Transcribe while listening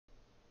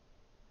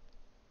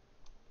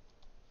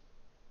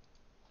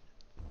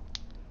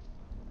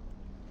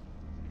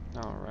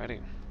Alrighty.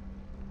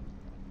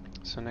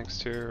 So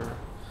next here,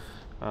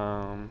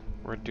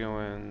 we're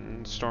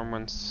doing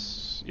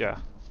Stormwind's, yeah,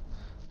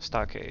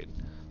 stockade.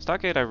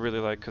 Stockade I really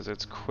like because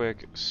it's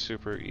quick,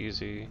 super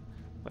easy.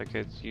 Like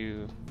I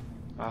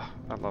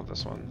love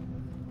this one.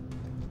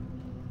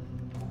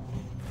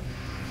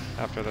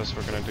 After this,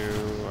 we're gonna do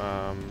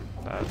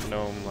that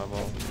gnome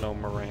level,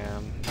 Gnome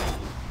Moran,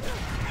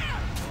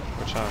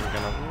 which I'm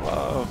gonna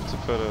love to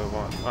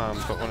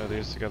put one of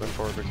these together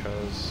for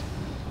because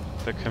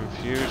the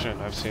confusion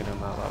I've seen in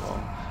that level.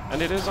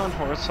 And it is on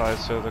horde side,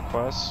 so the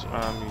quests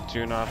you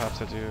do not have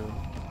to do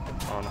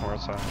on horde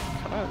side.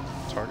 Can I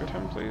target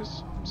him,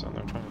 please? I'm sitting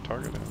there trying to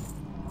target him.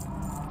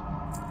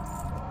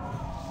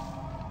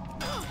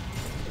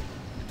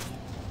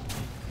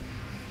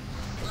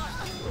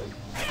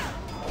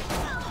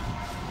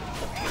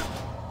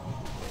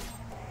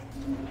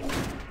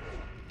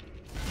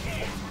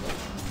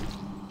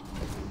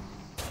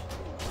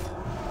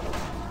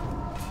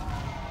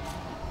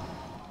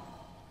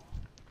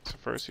 So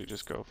first you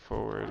just go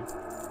forward.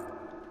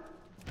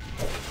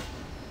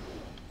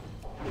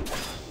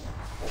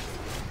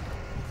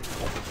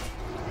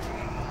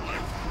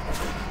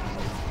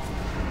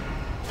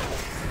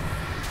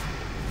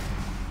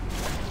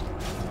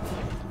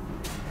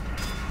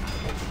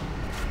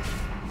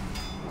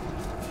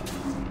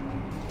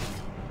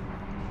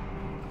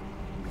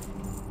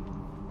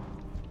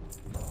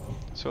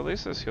 So at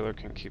least this healer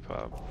can keep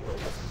up.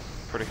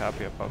 Pretty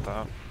happy about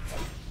that.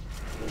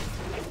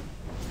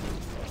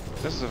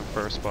 This is a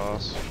first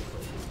boss.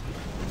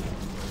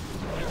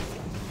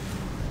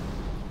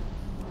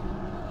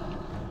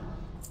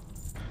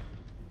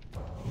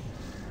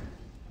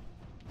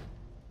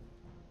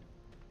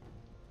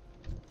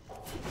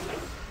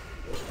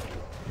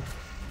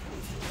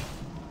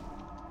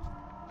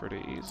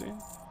 Pretty easy.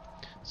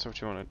 So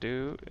what you want to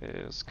do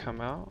is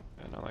come out,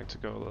 and I like to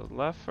go to the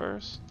left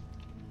first.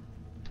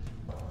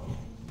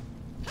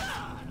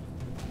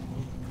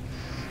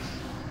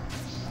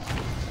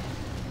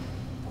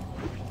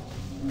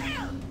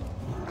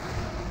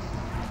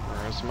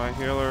 Where's my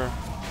healer?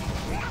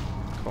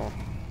 Cool.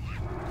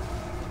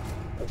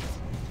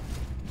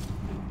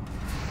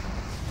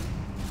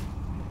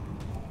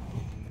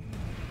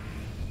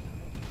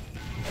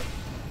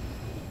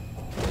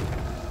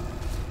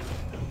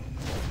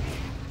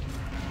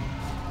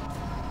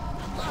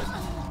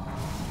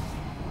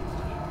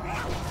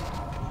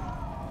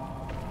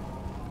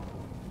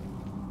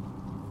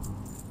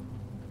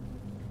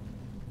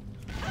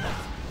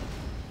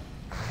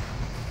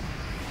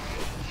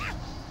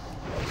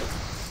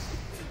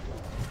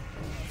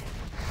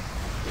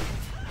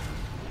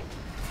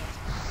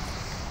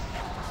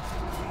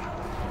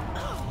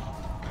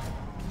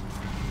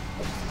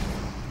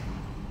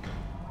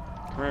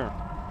 Come here.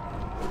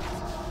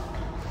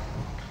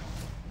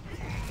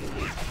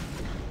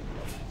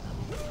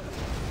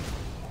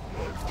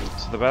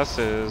 So the best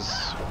is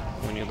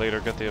when you later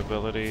get the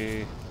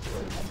ability,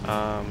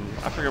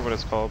 I forget what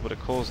it's called, but it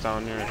cools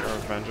down your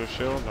Avenger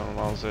shield and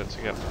allows it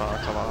to get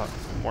procced a lot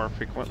more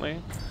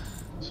frequently.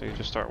 So you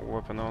just start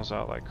whipping those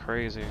out like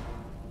crazy.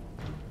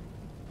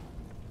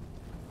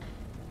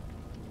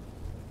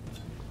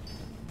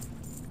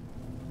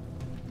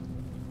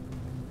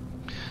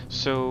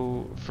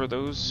 So for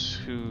those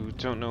who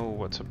don't know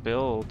what to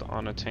build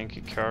on a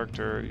tanky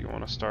character, you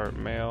want to start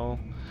male.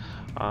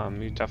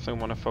 You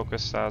definitely want to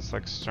focus stats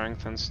like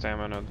strength and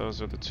stamina.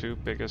 Those are the two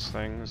biggest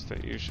things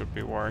that you should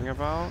be worrying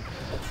about.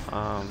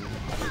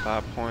 At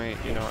that point,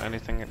 you know,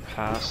 anything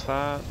past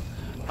that,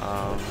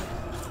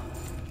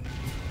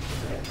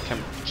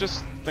 can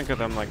just think of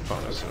them like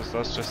bonuses.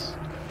 That's just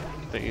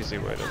the easy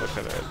way to look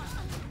at it.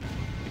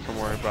 You can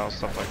worry about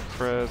stuff like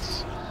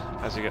crits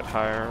as you get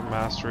higher,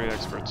 mastery,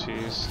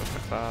 expertise, stuff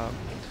like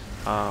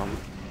that.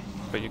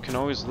 But you can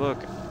always look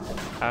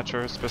at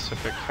your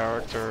specific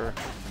character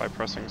by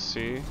pressing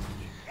C,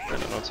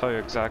 and it'll tell you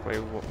exactly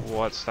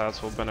what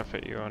stats will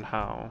benefit you and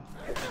how.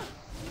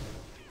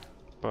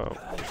 But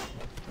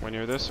when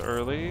you're this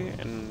early,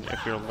 and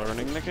if you're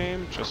learning the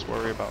game, just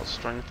worry about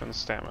strength and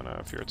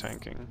stamina if you're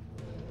tanking.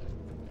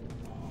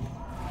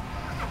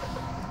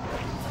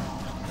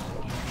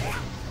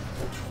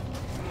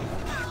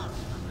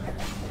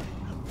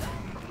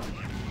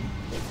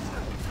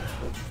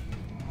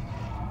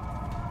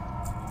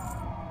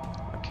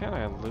 Can't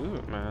I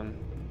loot, man?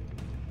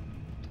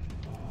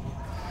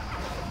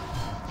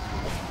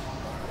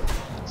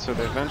 So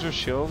the Avenger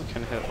shield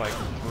can hit like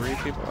 3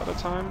 people at a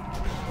time,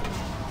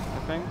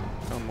 I think,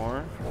 no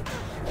more.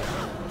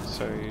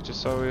 So you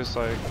just always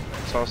like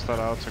toss that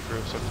out to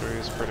groups of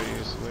 3s pretty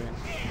easily.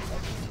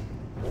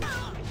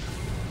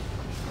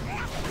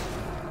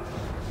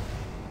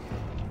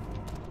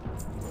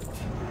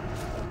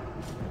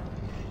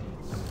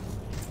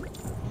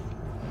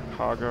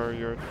 Hagar,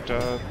 you're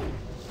dead.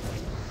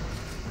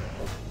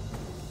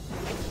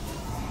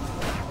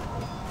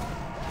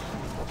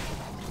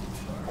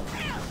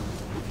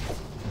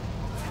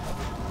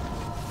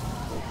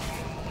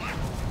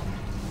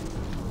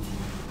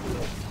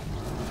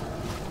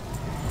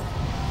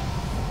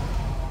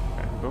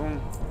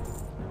 Boom.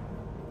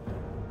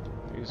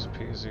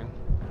 crazy.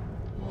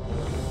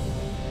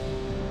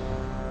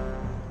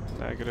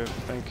 Negative,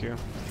 thank you.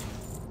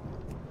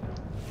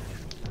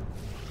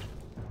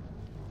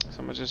 So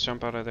I'm gonna just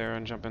jump out of there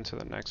and jump into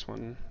the next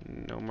one.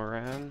 No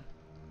Moran.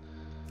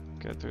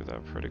 Get through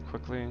that pretty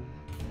quickly.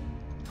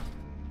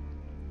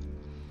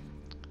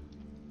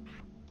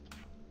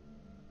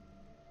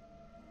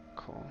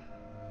 Cool.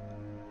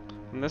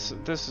 And this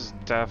is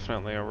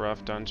definitely a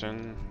rough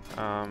dungeon.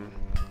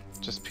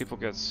 Just people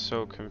get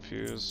so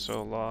confused,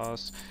 so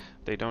lost.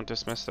 They don't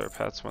dismiss their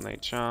pets when they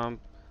jump,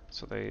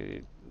 so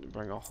they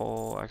bring a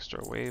whole extra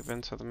wave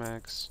into the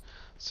mix.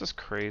 It's just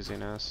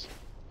craziness.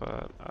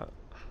 But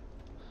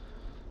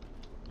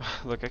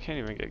look, I can't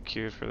even get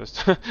queued for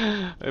this.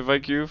 If I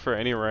queue for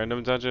any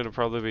random dungeon, it'll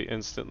probably be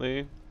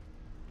instantly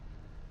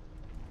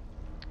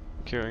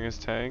queuing his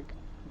tank.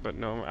 But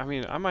no, I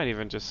mean, I might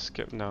even just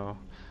skip. No,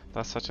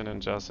 that's such an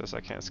injustice.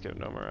 I can't skip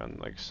no Moran.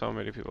 Like, so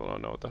many people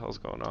don't know what the hell's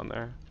going on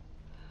there.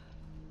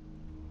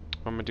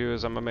 What I'm gonna do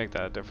is I'm gonna make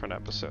that a different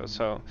episode.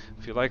 So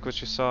if you like what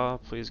you saw,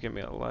 please give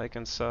me a like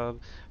and sub,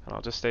 and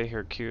I'll just stay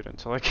here queued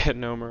until I get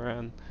no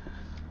Moran.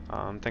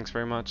 Thanks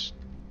very much.